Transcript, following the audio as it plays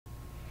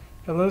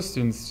Hello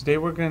students, today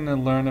we're going to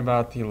learn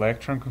about the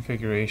electron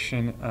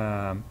configuration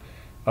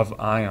of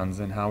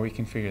ions and how we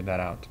can figure that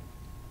out.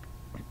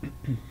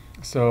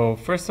 So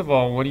first of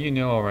all, what do you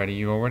know already?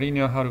 You already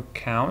know how to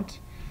count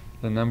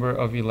the number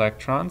of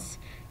electrons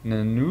in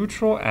a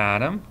neutral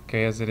atom,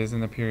 okay, as it is in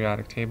the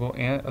periodic table,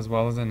 and as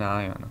well as an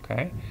ion,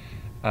 okay?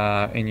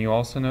 And you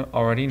also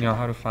already know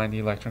how to find the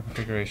electron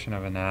configuration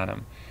of an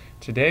atom.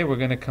 Today we're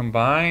going to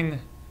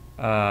combine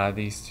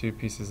these two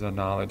pieces of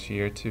knowledge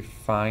here to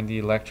find the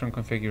electron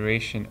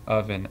configuration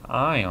of an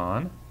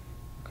ion,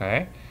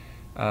 okay?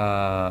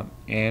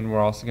 And we're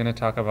also going to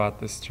talk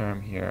about this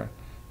term here,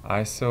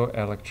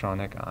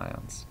 isoelectronic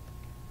ions.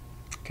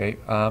 Okay,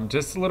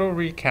 just a little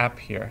recap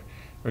here.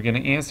 We're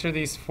going to answer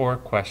these four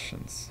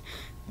questions.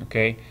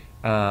 Okay,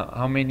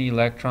 how many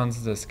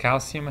electrons does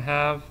calcium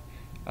have?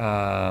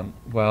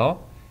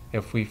 Well,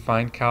 if we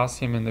find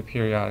calcium in the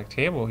periodic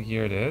table,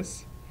 here it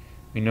is.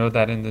 We know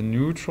that in the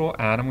neutral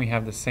atom we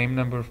have the same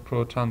number of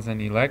protons and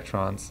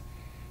electrons.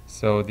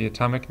 So the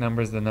atomic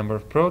number is the number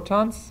of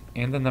protons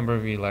and the number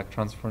of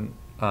electrons for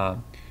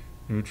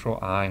neutral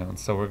ions.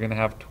 So we're going to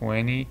have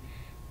 20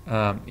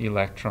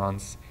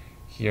 electrons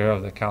here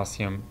of the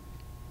calcium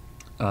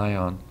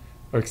ion,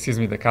 or excuse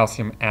me, the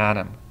calcium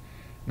atom.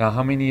 Now,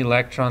 how many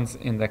electrons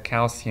in the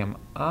calcium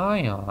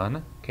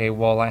ion? Okay,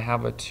 well, I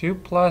have a 2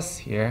 plus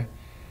here,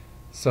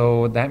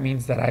 so that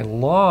means that I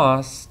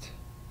lost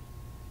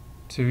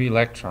 2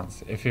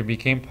 electrons. If it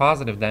became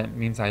positive, that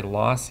means I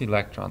lost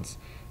electrons.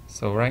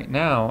 So right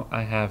now,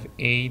 I have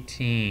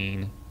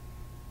 18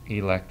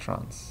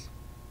 electrons.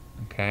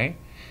 Okay?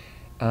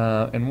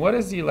 And what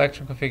is the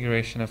electron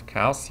configuration of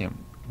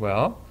calcium?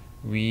 Well,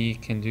 we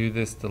can do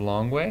this the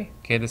long way.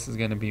 Okay, this is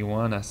going to be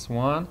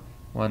 1s1,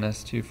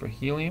 1s2 for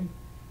helium,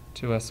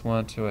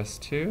 2s1,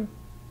 2s2,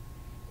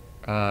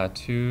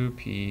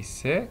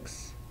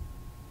 2p6.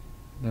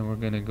 Then we're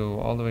going to go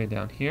all the way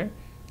down here,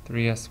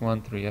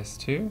 3s1,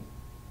 3s2,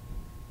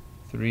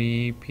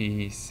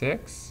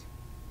 3p6,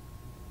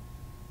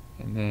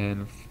 and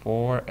then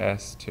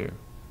 4s2.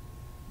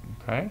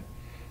 Okay?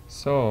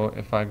 So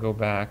if I go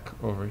back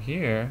over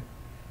here,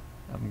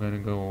 I'm going to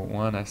go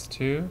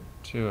 1s2,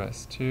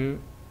 2s2,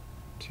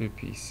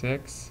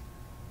 2p6,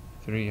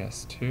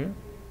 3s2,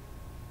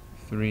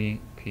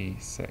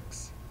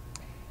 3p6,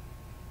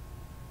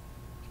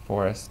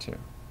 4s2.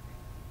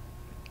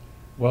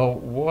 Well,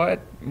 what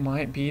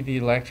might be the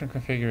electron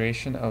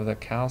configuration of the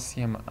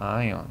calcium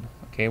ion?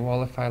 Okay,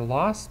 well, if I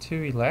lost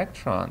 2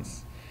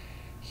 electrons,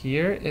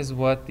 here is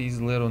what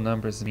these little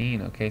numbers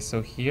mean. Okay,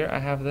 so here I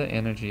have the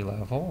energy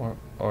level,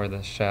 or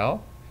the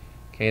shell.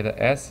 Okay, the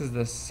S is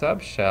the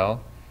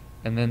subshell,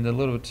 and then the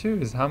little 2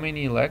 is how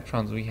many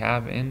electrons we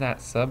have in that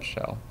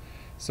subshell.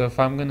 So if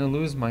I'm going to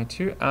lose my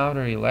 2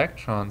 outer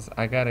electrons,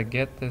 I got to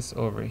get this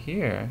over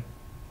here,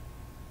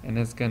 and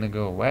it's going to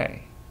go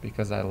away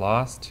because I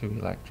lost 2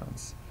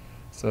 electrons.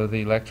 So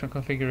the electron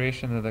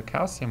configuration of the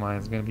calcium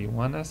ion is going to be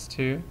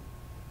 1s2,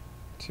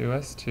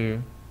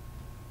 2s2,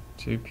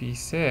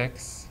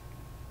 2p6,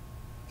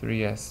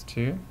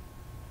 3s2,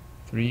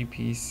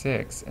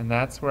 3p6, and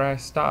that's where I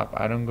stop.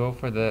 I don't go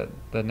for the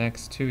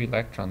next 2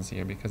 electrons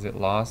here because it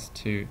lost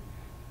 2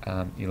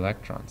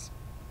 electrons.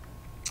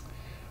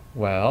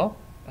 Well,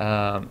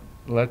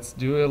 let's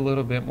do a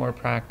little bit more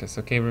practice.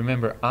 Okay,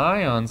 remember,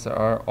 ions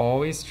are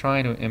always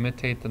trying to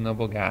imitate the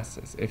noble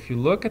gases. If you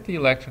look at the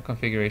electron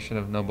configuration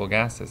of noble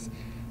gases,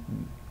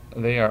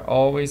 they are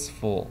always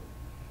full.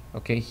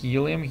 Okay,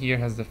 helium here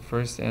has the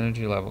first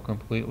energy level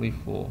completely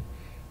full.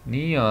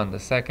 Neon, the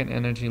second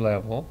energy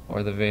level,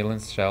 or the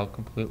valence shell,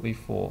 completely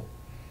full.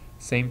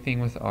 Same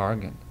thing with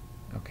argon.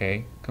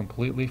 Okay,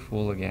 completely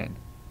full again.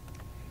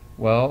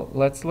 Well,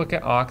 let's look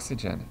at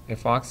oxygen.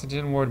 If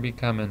oxygen were to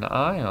become an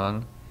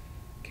ion,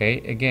 okay,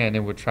 again,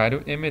 it would try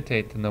to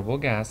imitate the noble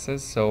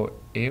gases, so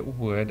it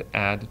would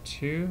add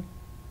 2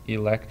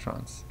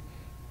 electrons.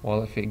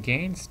 Well, if it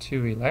gains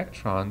 2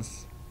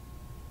 electrons,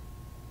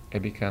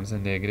 it becomes a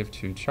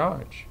 -2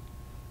 charge.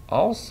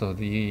 Also,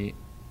 the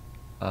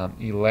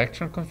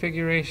electron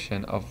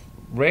configuration of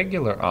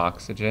regular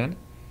oxygen,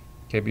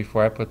 okay,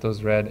 before I put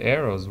those red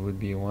arrows, would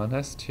be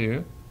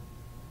 1s2,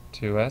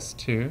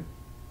 2s2,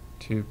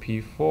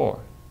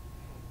 2p4.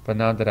 But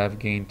now that I've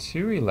gained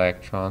 2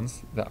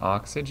 electrons, the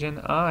oxygen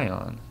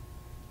ion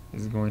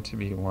is going to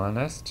be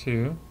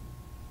 1s2,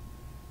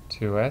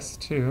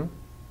 2s2,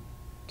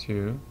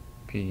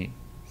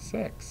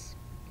 2p6.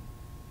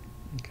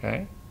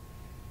 Okay?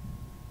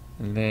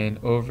 And then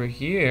over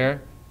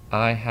here,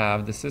 I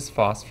have, this is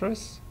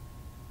phosphorus.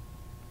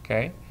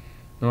 Okay?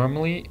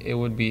 Normally, it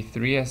would be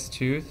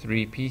 3s2,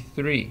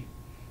 3p3.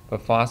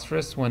 But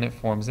phosphorus, when it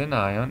forms an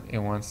ion, it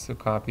wants to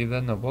copy the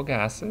noble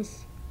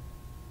gases.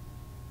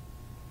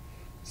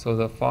 So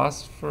the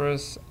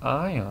phosphorus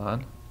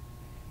ion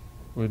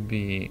would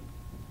be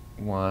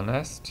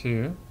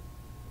 1s2,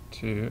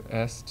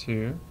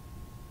 2s2,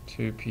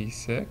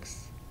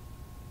 2p6,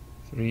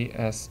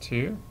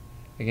 3s2.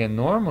 Again,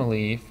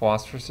 normally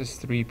phosphorus is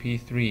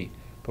 3p3,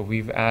 but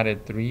we've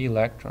added 3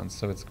 electrons,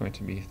 so it's going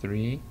to be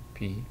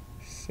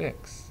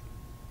 3p6.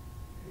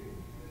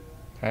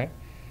 Okay?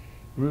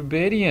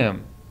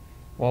 Rubidium.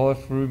 Well,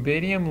 if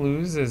rubidium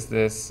loses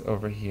this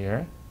over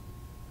here,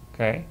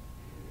 okay,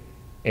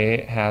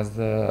 it has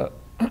the,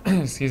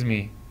 excuse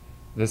me,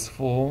 this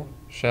full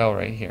shell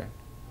right here.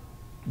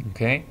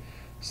 Okay,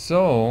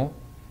 so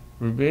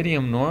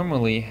rubidium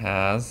normally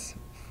has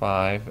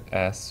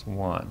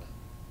 5s1.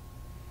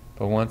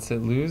 But once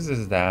it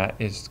loses that,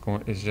 it's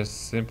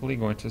just simply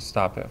going to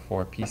stop at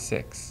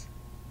 4p6.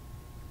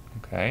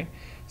 Okay,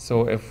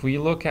 so if we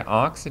look at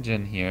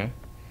oxygen here,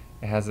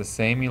 it has the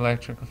same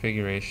electron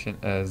configuration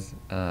as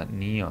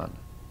neon.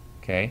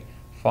 Okay,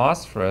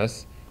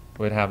 phosphorus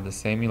would have the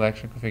same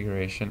electron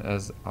configuration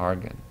as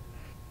argon.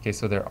 Okay,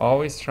 so they're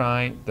always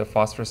trying, the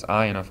phosphorus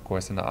ion, of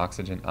course, and the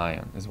oxygen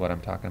ion is what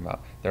I'm talking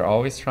about. They're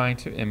always trying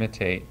to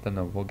imitate the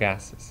noble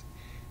gases.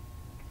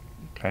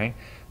 Okay,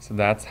 so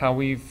that's how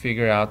we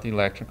figure out the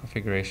electron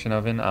configuration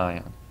of an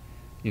ion.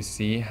 You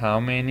see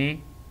how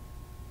many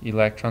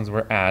electrons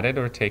were added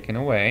or taken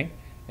away,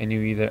 and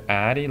you either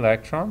add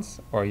electrons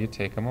or you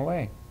take them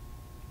away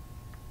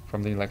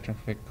from the electron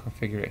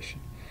configuration.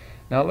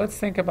 Now let's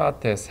think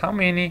about this. How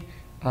many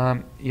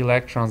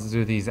electrons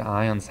do these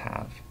ions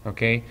have?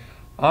 Okay,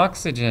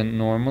 oxygen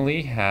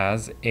normally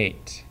has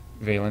 8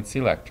 valence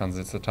electrons.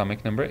 It's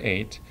atomic number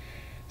 8.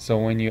 So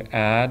when you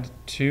add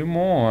 2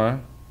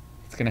 more,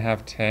 it's going to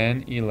have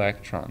 10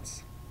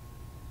 electrons.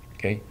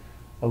 Okay,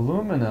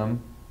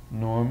 aluminum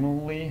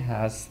normally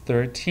has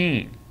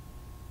 13,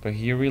 but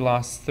here we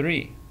lost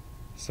 3.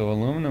 So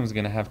aluminum is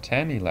going to have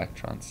 10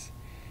 electrons.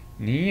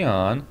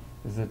 Neon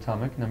is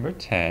atomic number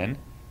 10,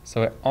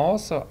 so it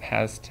also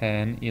has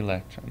 10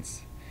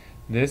 electrons.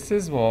 This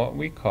is what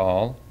we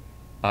call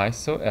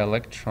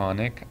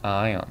isoelectronic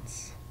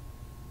ions.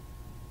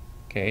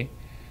 Okay,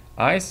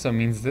 iso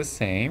means the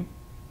same,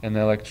 and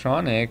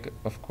electronic,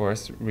 of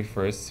course,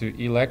 refers to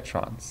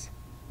electrons.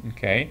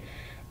 Okay,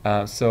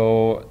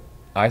 so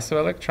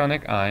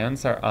isoelectronic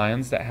ions are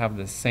ions that have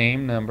the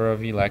same number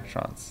of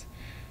electrons.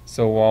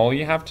 So all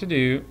you have to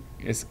do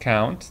is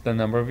count the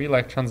number of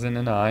electrons in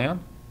an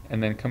ion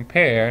and then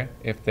compare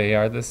if they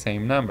are the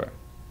same number.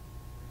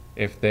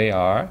 If they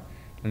are,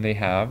 then they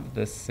have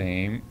the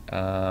same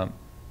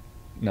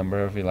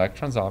number of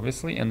electrons,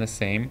 obviously, and the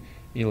same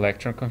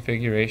electron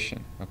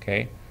configuration.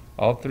 Okay,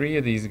 all 3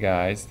 of these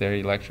guys, their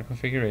electron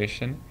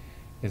configuration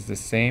is the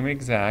same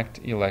exact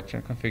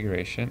electron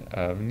configuration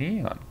of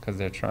neon because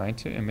they're trying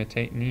to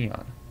imitate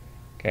neon.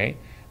 Okay,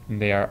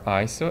 and they are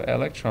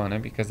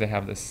isoelectronic because they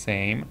have the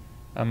same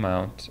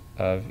amount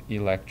of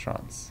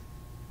electrons.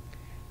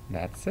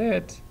 That's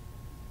it.